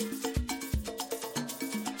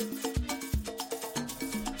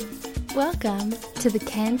Welcome to the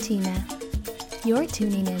Cantina. You're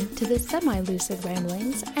tuning in to the semi-lucid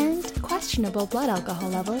ramblings and questionable blood alcohol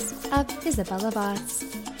levels of Isabella Voss.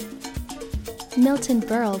 Milton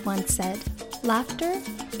Berle once said, "Laughter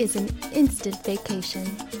is an instant vacation."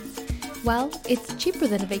 Well, it's cheaper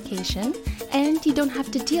than a vacation, and you don't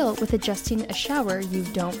have to deal with adjusting a shower you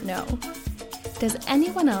don't know. Does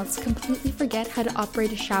anyone else completely forget how to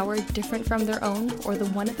operate a shower different from their own or the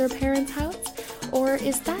one at their parents' house? Or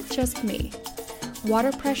is that just me?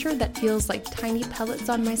 Water pressure that feels like tiny pellets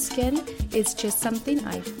on my skin is just something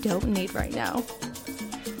I don't need right now.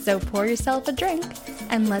 So pour yourself a drink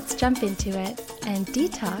and let's jump into it and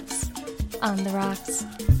detox on the rocks.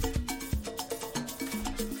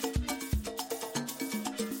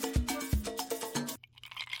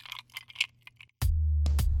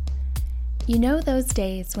 You know those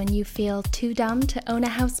days when you feel too dumb to own a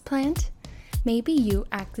houseplant? Maybe you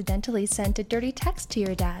accidentally sent a dirty text to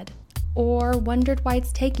your dad, or wondered why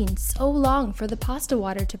it's taking so long for the pasta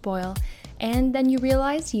water to boil, and then you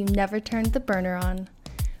realize you never turned the burner on.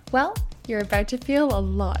 Well, you're about to feel a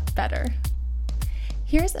lot better.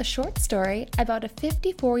 Here's a short story about a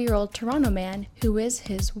 54-year-old Toronto man who is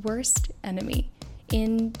his worst enemy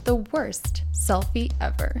in the worst selfie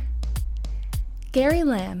ever. Gary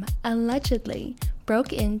Lamb allegedly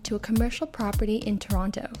broke into a commercial property in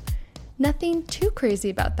Toronto. Nothing too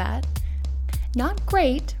crazy about that. Not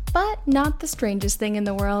great, but not the strangest thing in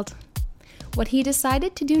the world. What he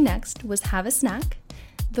decided to do next was have a snack.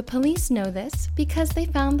 The police know this because they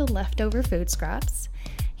found the leftover food scraps.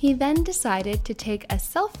 He then decided to take a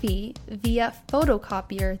selfie via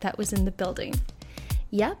photocopier that was in the building.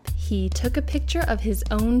 Yep, he took a picture of his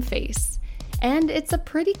own face. And it's a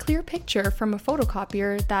pretty clear picture from a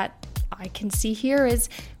photocopier that I can see here is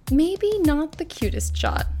maybe not the cutest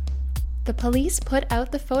shot. The police put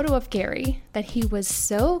out the photo of Gary that he was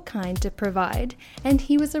so kind to provide, and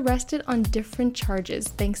he was arrested on different charges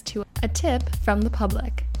thanks to a tip from the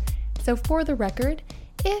public. So for the record,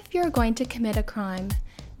 if you're going to commit a crime,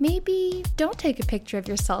 maybe don't take a picture of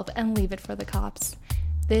yourself and leave it for the cops.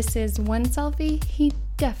 This is one selfie he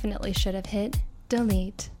definitely should have hit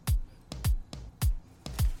delete.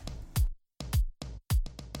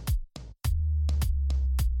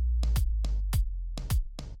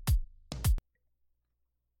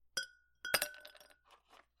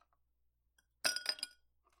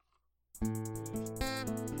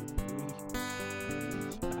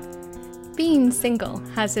 Being single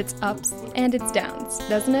has its ups and its downs,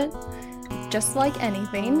 doesn't it? Just like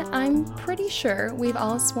anything, I'm pretty sure we've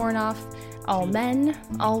all sworn off all men,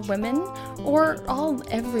 all women, or all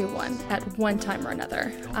everyone at one time or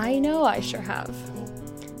another. I know I sure have.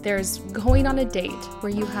 There's going on a date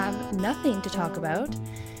where you have nothing to talk about,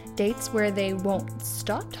 dates where they won't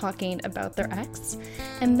stop talking about their ex,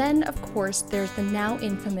 and then, of course, there's the now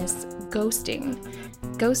infamous ghosting.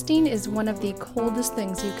 Ghosting is one of the coldest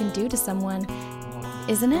things you can do to someone,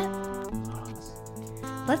 isn't it?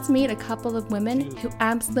 Let's meet a couple of women who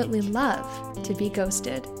absolutely love to be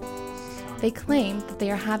ghosted. They claim that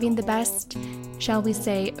they are having the best, shall we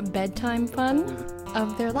say, bedtime fun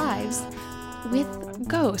of their lives with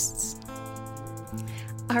ghosts.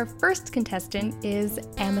 Our first contestant is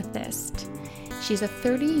Amethyst. She's a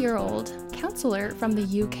 30-year-old counselor from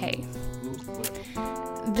the UK.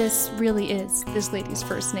 This really is this lady's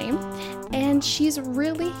first name, and she's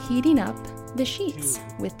really heating up the sheets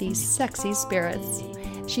with these sexy spirits.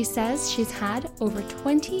 She says she's had over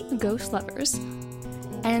 20 ghost lovers,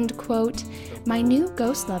 and, quote, "My new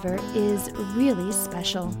ghost lover is really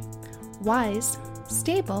special, wise,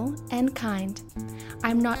 stable, and kind.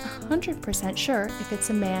 I'm not 100% sure if it's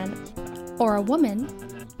a man or a woman,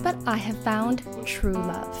 but I have found true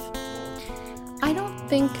love." I don't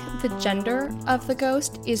think the gender of the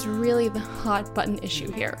ghost is really the hot button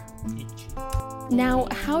issue here. Now,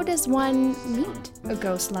 how does one meet a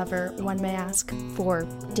ghost lover, one may ask? For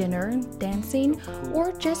dinner, dancing,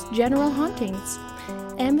 or just general hauntings?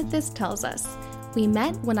 Amethyst tells us, "We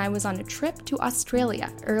met when I was on a trip to Australia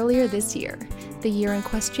earlier this year, the year in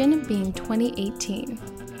question being 2018.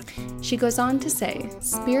 She goes on to say,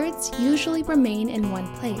 "Spirits usually remain in one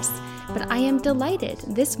place, but I am delighted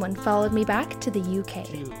this one followed me back to the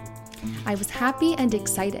UK. I was happy and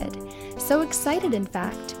excited. So excited, in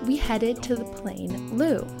fact, we headed to the Plain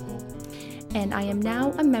Loo. And I am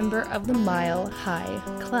now a member of the Mile High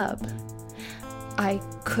Club." I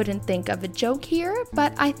couldn't think of a joke here,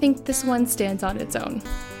 but I think this one stands on its own.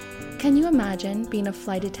 Can you imagine being a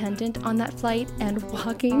flight attendant on that flight and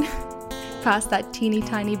walking past that teeny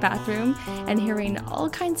tiny bathroom and hearing all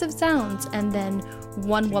kinds of sounds, and then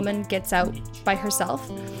one woman gets out by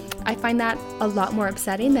herself? I find that a lot more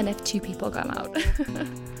upsetting than if 2 people come out.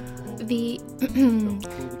 The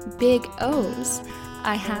big O's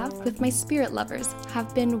I have with my spirit lovers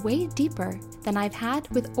have been way deeper than I've had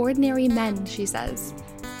with ordinary men, she says.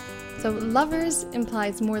 So lovers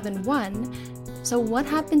implies more than one. So what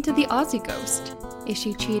happened to the Aussie ghost? Is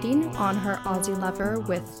she cheating on her Aussie lover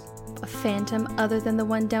with a phantom other than the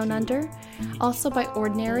one down under? Also by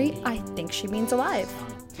ordinary, I think she means alive.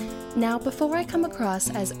 Now, before I come across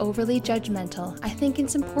as overly judgmental, I think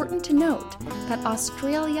it's important to note that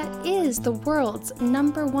Australia is the world's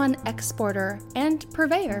 #1 exporter and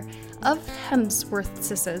purveyor of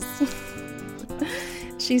Hemsworthses.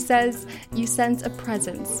 She says, you sense a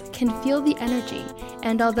presence, can feel the energy,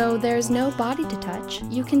 and although there's no body to touch,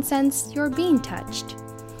 you can sense you're being touched.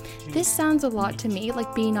 This sounds a lot to me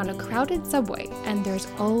like being on a crowded subway, and there's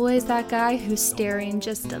always that guy who's staring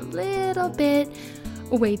just a little bit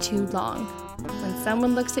way too long. When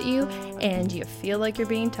someone looks at you and you feel like you're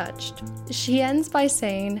being touched. She ends by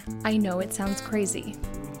saying, I know it sounds crazy.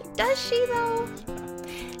 Does she though?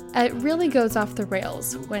 It really goes off the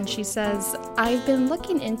rails when she says, I've been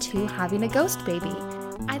looking into having a ghost baby.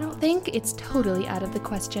 I don't think it's totally out of the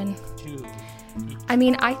question. I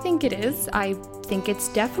mean, I think it is. I think it's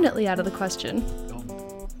definitely out of the question.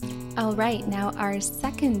 Alright, now our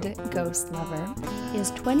second ghost lover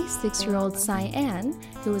is 26-year-old Cyan,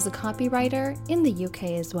 who is a copywriter in the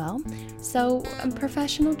UK as well. So, a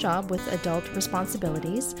professional job with adult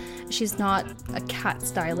responsibilities. She's not a cat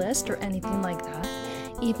stylist or anything like that,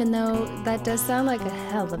 even though that does sound like a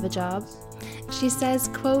hell of a job. She says,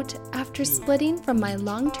 quote, after splitting from my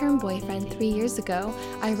long-term boyfriend 3 years ago,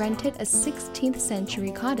 I rented a 16th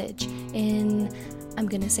century cottage in, I'm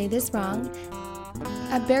gonna say this wrong,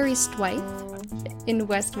 Aberystwyth in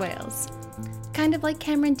West Wales. Kind of like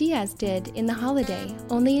Cameron Diaz did in The Holiday,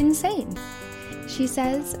 only insane. She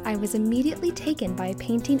says, I was immediately taken by a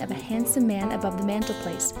painting of a handsome man above the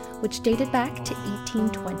mantelpiece, which dated back to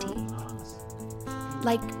 1820.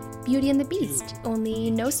 Like Beauty and the Beast,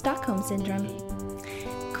 only no Stockholm Syndrome.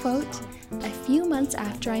 Quote, a few months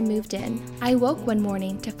after I moved in, I woke one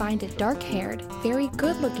morning to find a dark-haired, very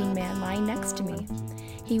good-looking man lying next to me.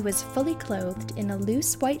 He was fully clothed in a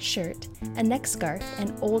loose white shirt, a neck scarf,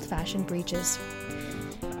 and old-fashioned breeches.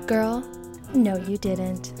 Girl, no you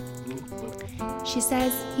didn't. She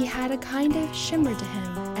says he had a kind of shimmer to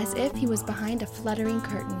him, as if he was behind a fluttering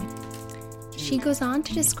curtain. She goes on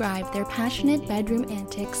to describe their passionate bedroom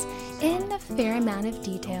antics in a fair amount of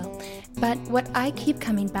detail, but what I keep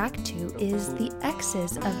coming back to is the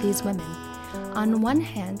exes of these women. On one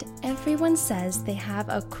hand, everyone says they have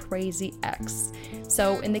a crazy ex.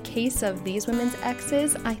 So in the case of these women's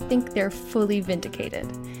exes, I think they're fully vindicated.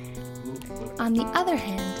 On the other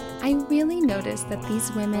hand, I really notice that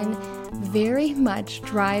these women very much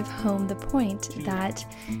drive home the point that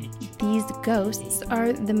these ghosts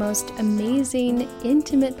are the most amazing,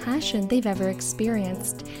 intimate passion they've ever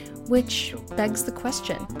experienced, which begs the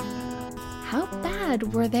question, how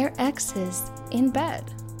bad were their exes in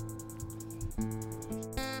bed?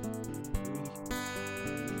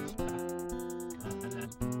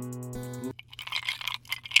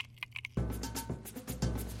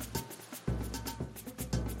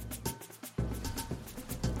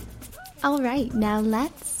 Alright, now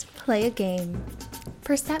let's play a game.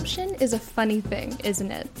 Perception is a funny thing,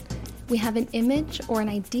 isn't it? We have an image or an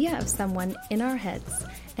idea of someone in our heads,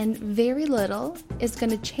 and very little is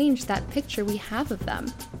going to change that picture we have of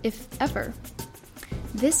them, if ever.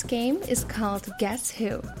 This game is called Guess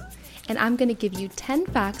Who, and I'm going to give you 10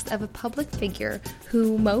 facts of a public figure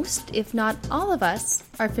who most, if not all of us,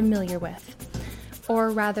 are familiar with.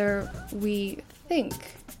 Or rather, we think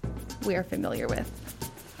we are familiar with.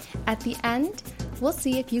 At the end, we'll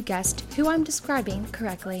see if you guessed who I'm describing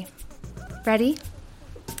correctly. Ready?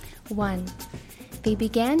 1. They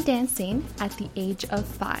began dancing at the age of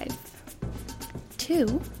 5.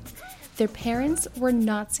 2. Their parents were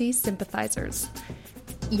Nazi sympathizers.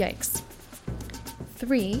 Yikes.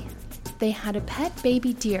 3. They had a pet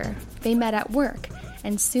baby deer they met at work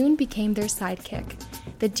and soon became their sidekick.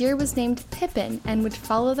 The deer was named Pippin and would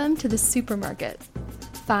follow them to the supermarket.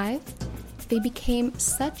 5. They became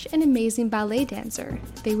such an amazing ballet dancer,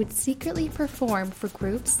 they would secretly perform for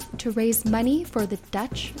groups to raise money for the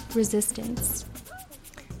Dutch resistance.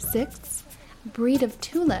 6. A breed of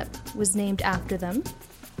tulip was named after them.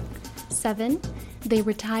 7. They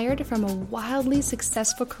retired from a wildly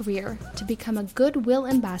successful career to become a goodwill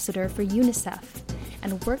ambassador for UNICEF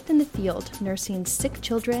and worked in the field nursing sick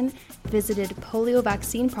children, visited polio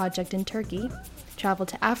vaccine project in Turkey, traveled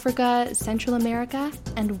to Africa, Central America,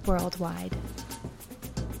 and worldwide.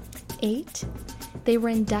 8. they were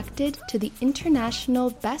inducted to the International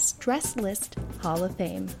Best Dressed List Hall of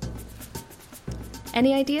Fame.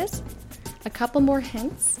 Any ideas? A couple more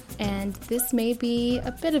hints, and this may be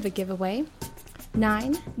a bit of a giveaway.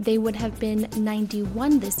 9, they would have been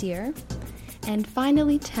 91 this year. And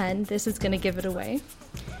finally 10, this is going to give it away.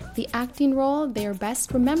 The acting role they are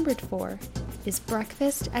best remembered for is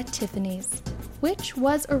Breakfast at Tiffany's, which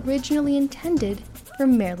was originally intended for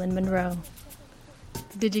Marilyn Monroe.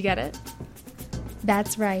 Did you get it?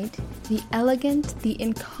 That's right, the elegant, the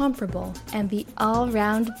incomparable, and the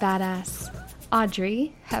all-round badass,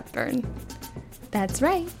 Audrey Hepburn. That's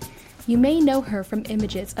right. You may know her from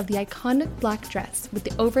images of the iconic black dress with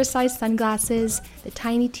the oversized sunglasses, the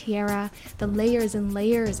tiny tiara, the layers and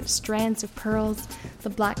layers of strands of pearls, the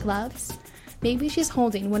black gloves. Maybe she's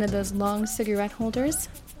holding one of those long cigarette holders.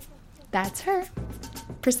 That's her.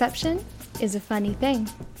 Perception is a funny thing,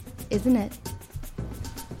 isn't it?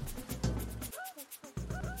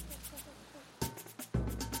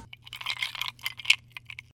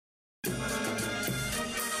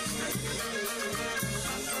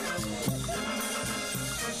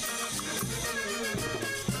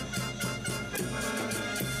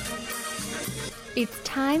 It's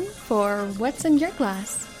time for What's in Your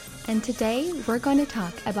Glass, and today we're going to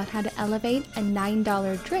talk about how to elevate a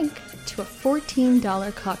 $9 drink to a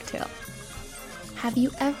 $14 cocktail. Have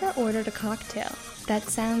you ever ordered a cocktail that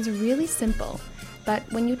sounds really simple, but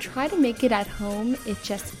when you try to make it at home, it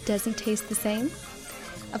just doesn't taste the same?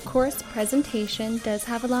 Of course, presentation does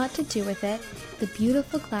have a lot to do with it. The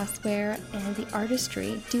beautiful glassware and the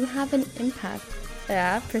artistry do have an impact,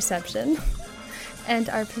 perception, and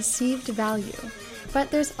our perceived value. But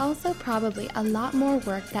there's also probably a lot more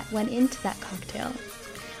work that went into that cocktail.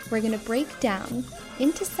 We're going to break down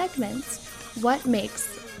into segments what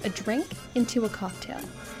makes a drink into a cocktail.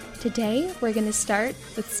 Today, we're going to start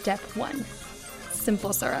with step 1,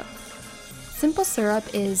 simple syrup. Simple syrup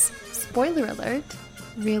is, spoiler alert,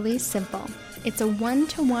 really simple. It's a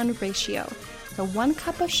 1-to-1 ratio, so 1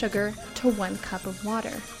 cup of sugar to 1 cup of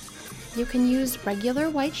water. You can use regular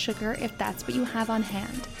white sugar if that's what you have on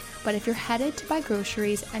hand, but if you're headed to buy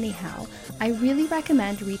groceries anyhow, I really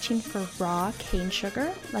recommend reaching for raw cane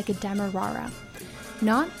sugar, like a Demerara,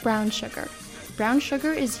 not brown sugar. Brown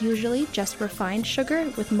sugar is usually just refined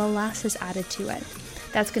sugar with molasses added to it.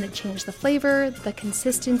 That's going to change the flavor, the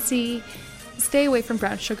consistency. Stay away from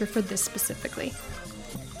brown sugar for this specifically.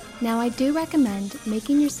 Now, I do recommend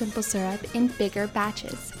making your simple syrup in bigger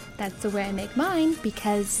batches. That's the way I make mine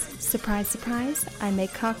because, surprise, surprise, I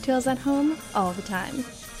make cocktails at home all the time.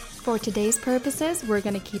 For today's purposes, we're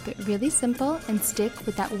going to keep it really simple and stick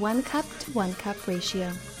with that 1 cup to 1 cup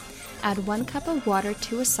ratio. Add 1 cup of water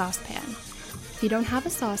to a saucepan. If you don't have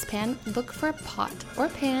a saucepan, look for a pot or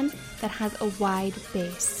pan that has a wide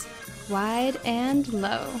base, wide and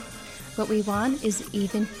low. What we want is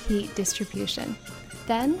even heat distribution.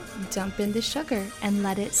 Then dump in the sugar and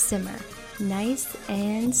let it simmer, nice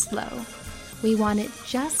and slow. We want it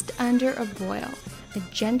just under a boil, a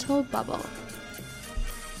gentle bubble.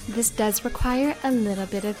 This does require a little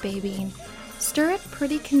bit of babying. Stir it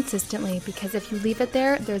pretty consistently because if you leave it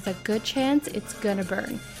there, there's a good chance it's gonna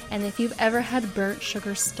burn. And if you've ever had burnt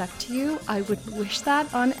sugar stuck to you, I would wish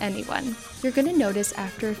that on anyone. You're gonna notice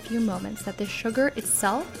after a few moments that the sugar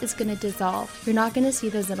itself is gonna dissolve. You're not gonna see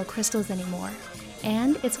those little crystals anymore.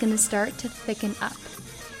 And it's gonna start to thicken up.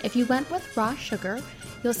 If you went with raw sugar,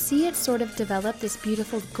 you'll see it sort of develop this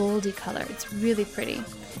beautiful goldy color. It's really pretty.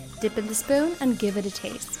 Dip in the spoon and give it a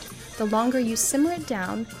taste. The longer you simmer it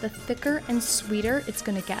down, the thicker and sweeter it's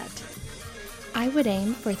gonna get. I would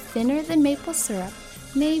aim for thinner than maple syrup,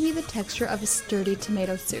 maybe the texture of a sturdy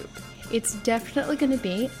tomato soup. It's definitely gonna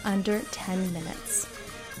be under 10 minutes.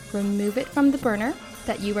 Remove it from the burner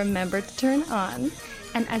that you remembered to turn on,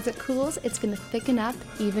 and as it cools, it's gonna thicken up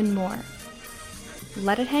even more.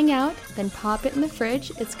 Let it hang out, then pop it in the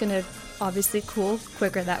fridge. It's gonna obviously cool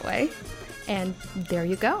quicker that way. And there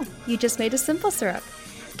you go. You just made a simple syrup.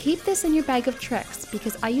 Keep this in your bag of tricks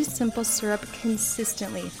because I use simple syrup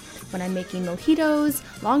consistently when I'm making mojitos,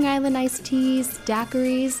 Long Island iced teas,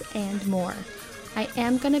 daiquiris, and more. I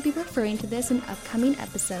am going to be referring to this in upcoming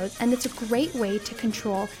episodes, and it's a great way to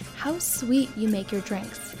control how sweet you make your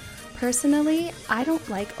drinks. Personally, I don't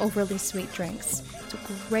like overly sweet drinks. It's a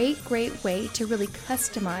great way to really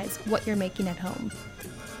customize what you're making at home.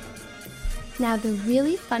 Now, the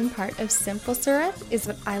really fun part of simple syrup is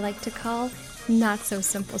what I like to call not so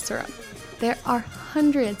simple syrup. There are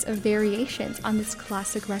hundreds of variations on this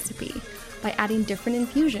classic recipe by adding different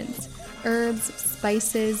infusions, herbs,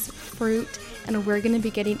 spices, fruit, and we're going to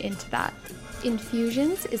be getting into that.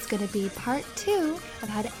 Infusions is going to be part 2 of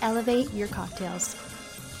how to elevate your cocktails.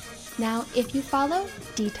 Now, if you follow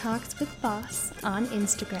Detox with Boss on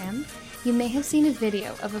Instagram, you may have seen a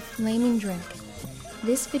video of a flaming drink.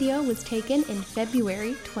 This video was taken in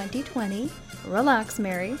February 2020. Relax,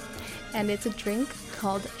 Mary. And it's a drink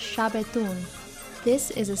called Shabetun.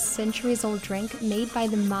 This is a centuries-old drink made by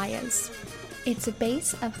the Mayas. It's a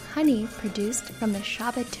base of honey produced from the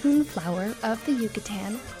Shabetun flower of the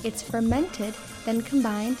Yucatan. It's fermented, then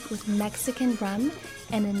combined with Mexican rum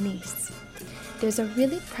and anise. There's a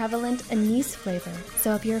really prevalent anise flavor,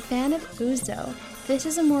 so if you're a fan of ouzo, this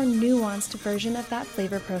is a more nuanced version of that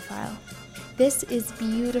flavor profile. This is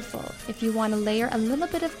beautiful if you want to layer a little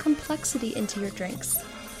bit of complexity into your drinks.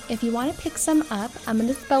 If you want to pick some up, I'm going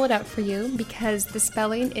to spell it out for you because the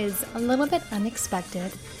spelling is a little bit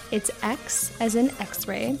unexpected. It's X as in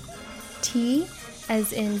X-ray, T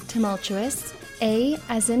as in tumultuous, A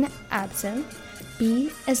as in absinthe,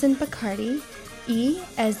 B as in Bacardi, E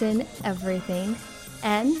as in everything,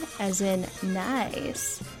 N as in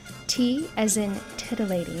nice, T as in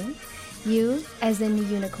titillating, U as in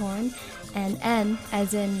unicorn, and N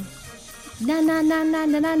as in na na na na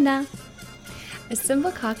na na na. A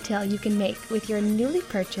simple cocktail you can make with your newly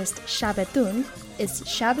purchased Shabetun is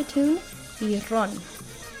Shabetun y Ron.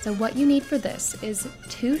 So what you need for this is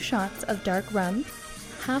 2 shots of dark rum,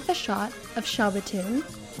 half a shot of Shabetun,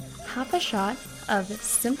 half a shot of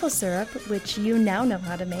simple syrup, which you now know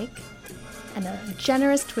how to make, and a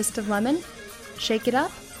generous twist of lemon. Shake it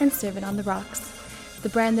up and serve it on the rocks. The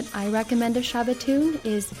brand that I recommend of Shabetun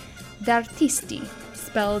is D'Artisti,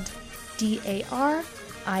 spelled D-A-R-I-S-T-I.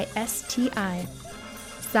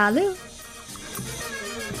 Salut!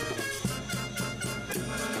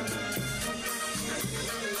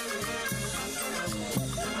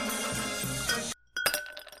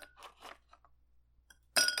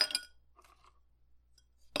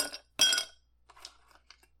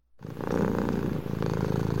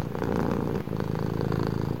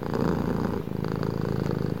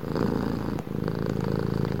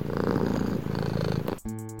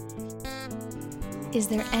 Is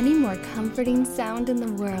there any more comforting sound in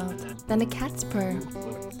the world than a cat's purr?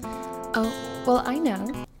 Oh, well, I know.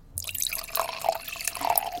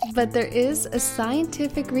 But there is a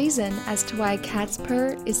scientific reason as to why a cat's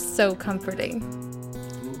purr is so comforting.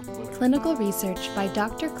 Clinical research by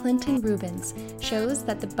Dr. Clinton Rubens shows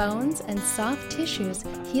that the bones and soft tissues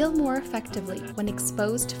heal more effectively when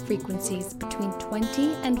exposed to frequencies between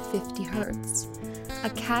 20 and 50 hertz. A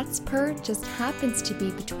cat's purr just happens to be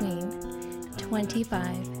between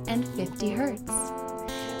 25 and 50 hertz.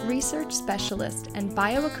 Research specialist and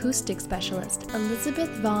bioacoustic specialist Elizabeth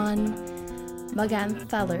von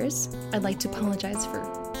Maganthalers, I'd like to apologize for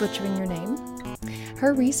butchering your name.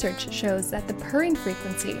 Her research shows that the purring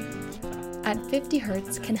frequency at 50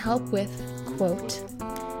 hertz can help with, quote,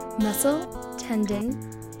 muscle, tendon,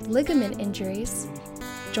 ligament injuries,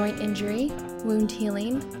 joint injury, wound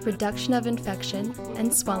healing, reduction of infection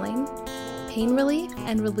and swelling, pain relief,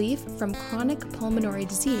 and relief from chronic pulmonary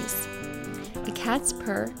disease. A cat's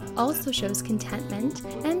purr also shows contentment,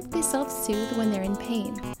 and they self-soothe when they're in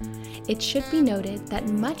pain. It should be noted that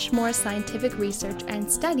much more scientific research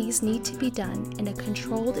and studies need to be done in a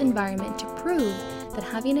controlled environment to prove that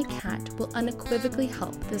having a cat will unequivocally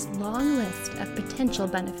help this long list of potential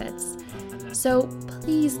benefits. So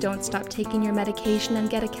please don't stop taking your medication and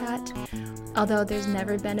get a cat, although there's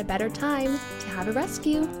never been a better time to have a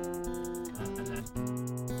rescue.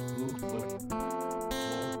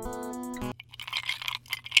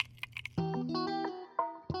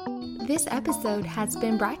 This episode has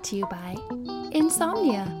been brought to you by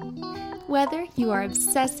insomnia. Whether you are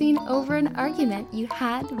obsessing over an argument you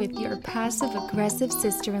had with your passive-aggressive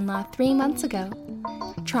sister-in-law 3 months ago,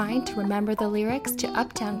 trying to remember the lyrics to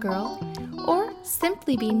Uptown Girl, or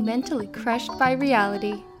simply being mentally crushed by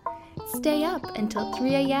reality, stay up until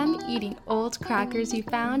 3 a.m. eating old crackers you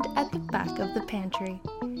found at the back of the pantry.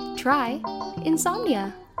 Try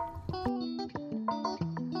insomnia.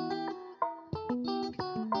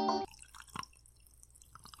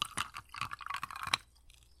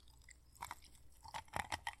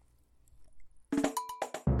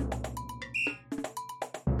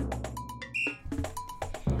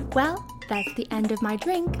 Well, that's the end of my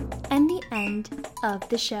drink and the end of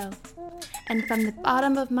the show. And from the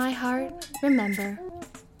bottom of my heart, remember,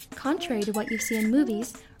 contrary to what you see in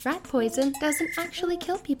movies, rat poison doesn't actually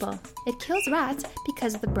kill people. It kills rats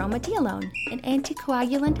because of the bromadiolone, an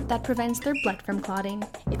anticoagulant that prevents their blood from clotting.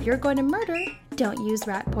 If you're going to murder, don't use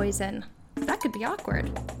rat poison. That could be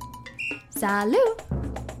awkward. Salut!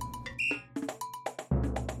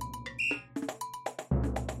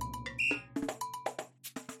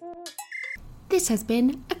 This has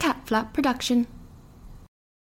been a Cat Flap production.